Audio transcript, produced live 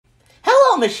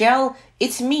Michelle,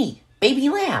 it's me, Baby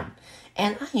Lamb.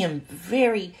 And I am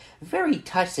very, very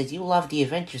touched that you love the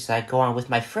adventures I go on with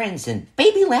my friends and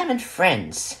Baby Lamb and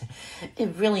Friends.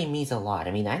 It really means a lot.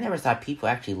 I mean, I never thought people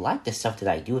actually liked the stuff that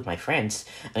I do with my friends.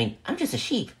 I mean, I'm just a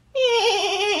sheep.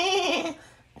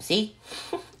 See?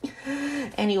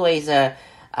 Anyways,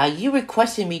 you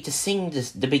requested me to sing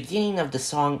the beginning of the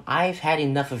song I've Had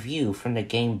Enough of You from the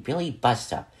game Billy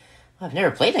Bust Up. Well, I've never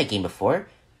played that game before,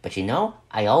 but you know,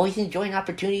 I always enjoy an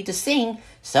opportunity to sing,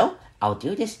 so I'll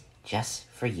do this just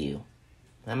for you.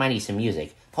 I might need some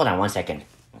music. Hold on 1 second.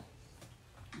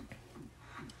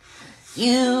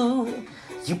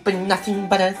 You've been nothing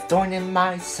but a thorn in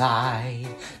my side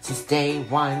since day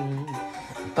one.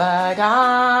 But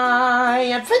I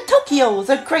am from Tokyo,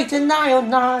 the great, and I'll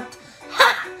not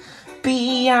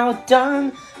be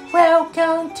outdone.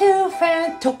 Welcome to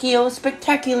Fan Tokyo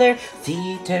Spectacular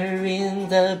Theater in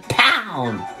the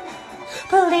Pound.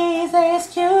 Please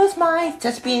excuse my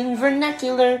thespian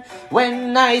vernacular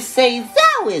when I say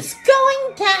thou is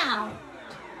going down.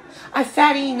 I've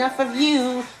had enough of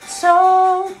you,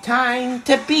 so time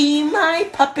to be my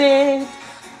puppet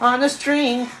on a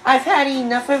string. I've had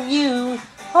enough of you.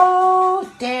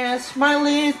 Oh, dance, my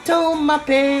little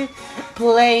Muppet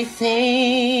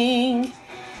plaything.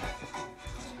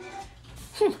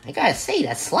 I gotta say,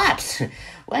 that slaps.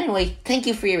 Well, anyway, thank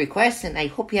you for your request, and I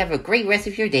hope you have a great rest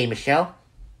of your day, Michelle.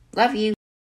 Love you.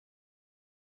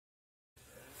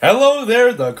 Hello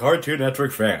there, the Cartoon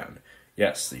Network fan.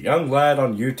 Yes, the young lad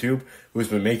on YouTube who's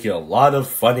been making a lot of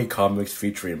funny comics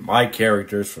featuring my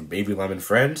characters from Baby Lemon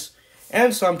Friends,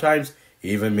 and sometimes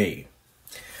even me.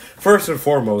 First and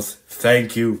foremost,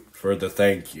 thank you for the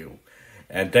thank you.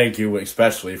 And thank you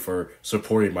especially for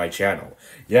supporting my channel.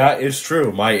 Yeah, it's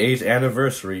true, my 8th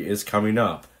anniversary is coming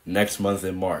up next month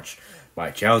in March.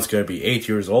 My channel's gonna be 8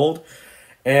 years old,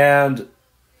 and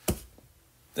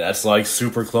that's like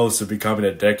super close to becoming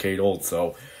a decade old,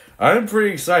 so I'm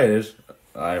pretty excited.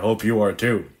 I hope you are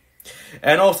too.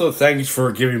 And also thanks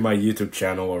for giving my YouTube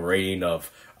channel a rating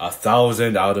of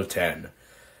 1,000 out of 10.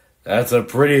 That's a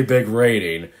pretty big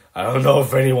rating. I don't know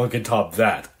if anyone can top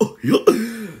that.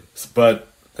 But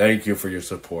thank you for your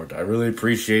support. I really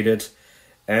appreciate it.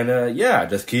 And yeah,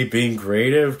 just keep being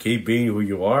creative, keep being who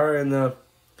you are, and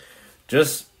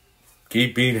just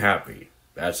keep being happy.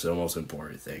 That's the most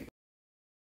important thing.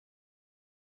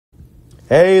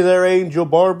 Hey there,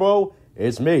 Angelbarbo.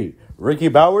 It's me, Ricky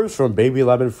Bowers from Baby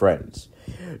Lemon Friends.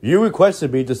 You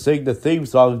requested me to sing the theme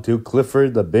song to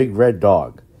Clifford the Big Red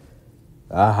Dog.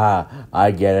 Aha,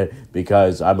 I get it,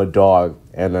 because I'm a dog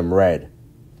and I'm red.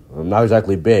 I'm not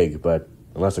exactly big, but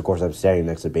unless, of course, I'm standing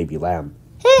next to Baby Lamb.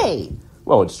 Hey!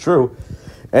 Well, it's true.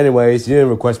 Anyways, you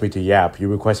didn't request me to yap. You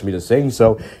requested me to sing,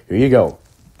 so here you go.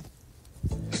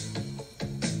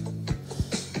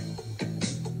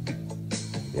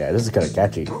 Yeah, this is kind of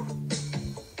catchy.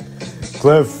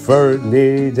 Clifford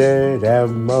needed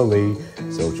Emily,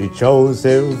 so she chose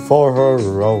him for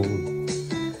her own.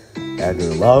 And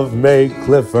her love made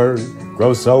Clifford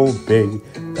grow so big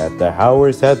that the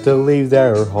Howards had to leave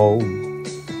their home.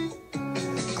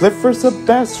 Clifford's the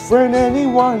best friend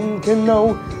anyone can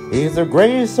know. He's the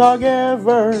greatest dog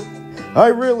ever. I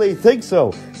really think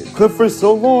so. Clifford's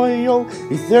so loyal.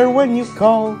 He's there when you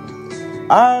call.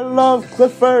 I love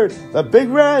Clifford, the big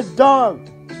red dog.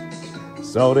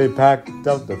 So they packed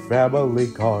up the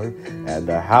family car, and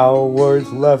the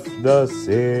Howards left the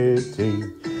city.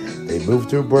 They moved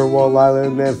to Burwell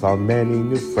Island and found many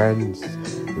new friends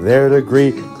there to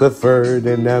greet Clifford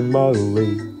and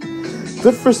Emily.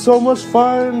 Clifford's so much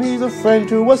fun, he's a friend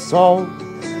to us all.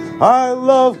 I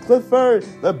love Clifford,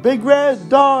 the big red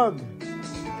dog.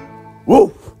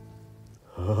 Woof!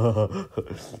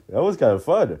 That was kind of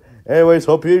fun. Anyways,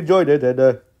 hope you enjoyed it,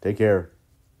 and take care.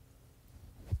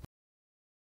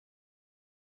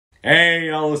 Hey,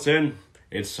 Allison.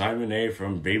 It's Simon A.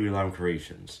 from Baby Lamb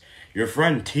Creations. Your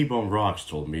friend Tbonerocks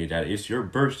told me that it's your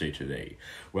birthday today.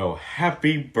 Well,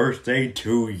 happy birthday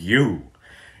to you.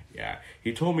 Yeah,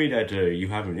 he told me that you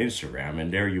have an Instagram,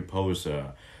 and there you post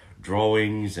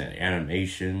drawings and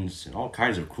animations and all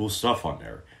kinds of cool stuff on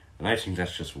there. And I think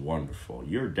that's just wonderful.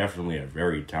 You're definitely a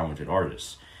very talented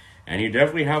artist. And you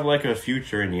definitely have like a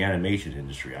future in the animation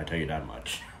industry, I tell you that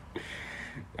much.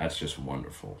 That's just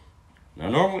wonderful. Now,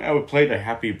 normally I would play the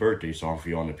happy birthday song for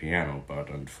you on the piano, but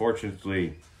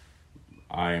unfortunately,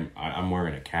 I'm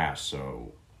wearing a cast,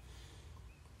 so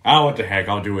what the heck,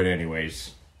 I'll do it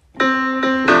anyways.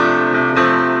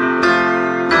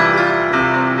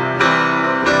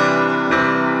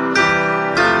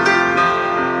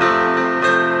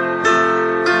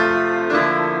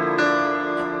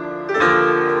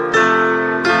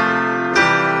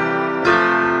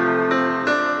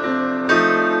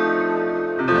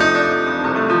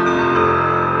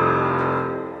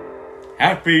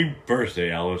 Happy birthday,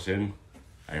 Allison.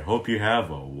 I hope you have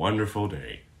a wonderful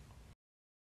day.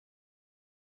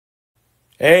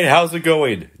 Hey, how's it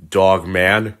going, Dog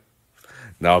Man?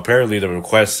 Now, apparently the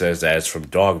request says that it's from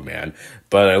Dog Man,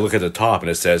 but I look at the top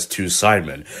and it says to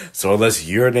Simon. So unless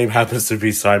your name happens to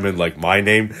be Simon like my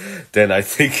name, then I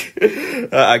think,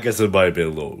 I guess it might have been a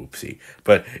little oopsie.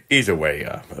 But either way,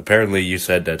 apparently you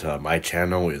said that my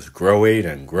channel is growing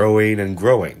and growing and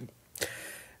growing.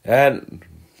 And,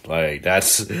 like,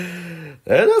 that's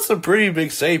a pretty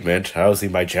big statement. I don't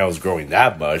think my channel is growing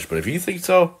that much, but if you think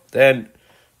so, then,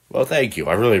 well, thank you.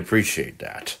 I really appreciate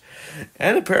that.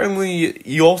 And apparently,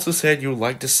 you also said you would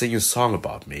like to sing a song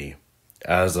about me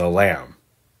as a lamb.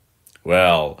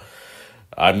 Well,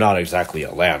 I'm not exactly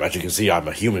a lamb. As you can see, I'm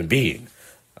a human being.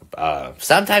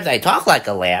 Sometimes I talk like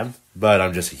a lamb, but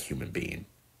I'm just a human being.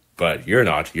 But you're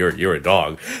not. You're a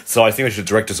dog. So I think I should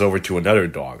direct this over to another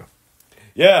dog.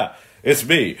 Yeah, it's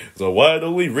me, the one and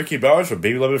only Ricky Bowers from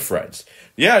Baby Lemon Friends.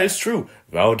 Yeah, it's true.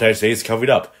 Valentine's Day is coming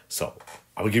up, so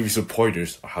I will give you some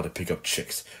pointers on how to pick up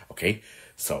chicks, okay?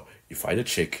 So, you find a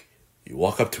chick, you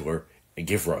walk up to her, and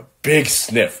give her a big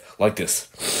sniff, like this.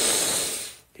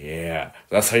 Yeah,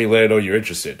 that's how you let her know you're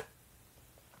interested.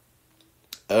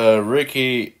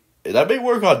 Ricky, that may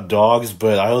work on dogs,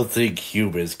 but I don't think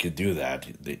humans can do that.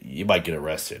 You might get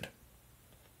arrested.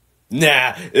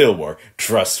 Nah, it'll work,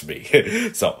 trust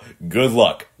me. So, good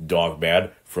luck, Dog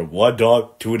Man, from one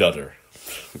dog to another.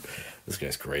 This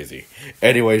guy's crazy.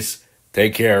 Anyways,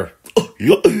 take care.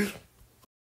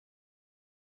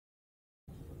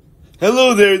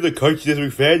 Hello there, the Cartoon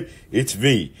Network fan. It's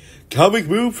me, Comic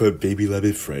Moon from Baby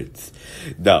Lemon Friends.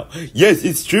 Now, yes,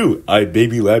 it's true. I'm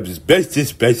Baby Lem's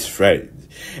bestest best friend.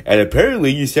 And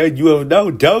apparently you said you have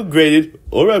now downgraded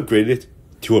or upgraded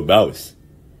to a mouse.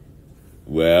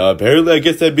 Well, apparently I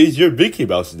guess that means you're Mickey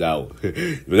Mouse now. Well,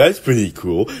 that's pretty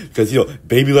cool. Because,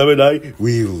 Baby Lemon and I,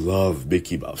 we love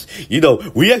Mickey Mouse.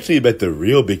 We actually met the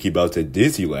real Mickey Mouse at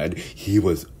Disneyland. He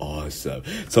was awesome.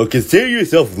 So consider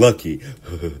yourself lucky.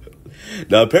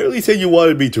 Now, apparently you said you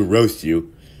wanted me to roast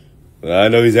you. I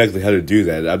know exactly how to do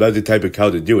that. I'm not the type of cow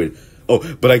to do it.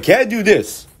 Oh, but I can do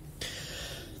this.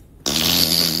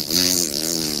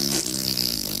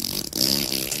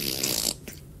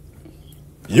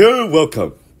 You're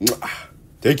welcome.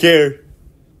 Take care.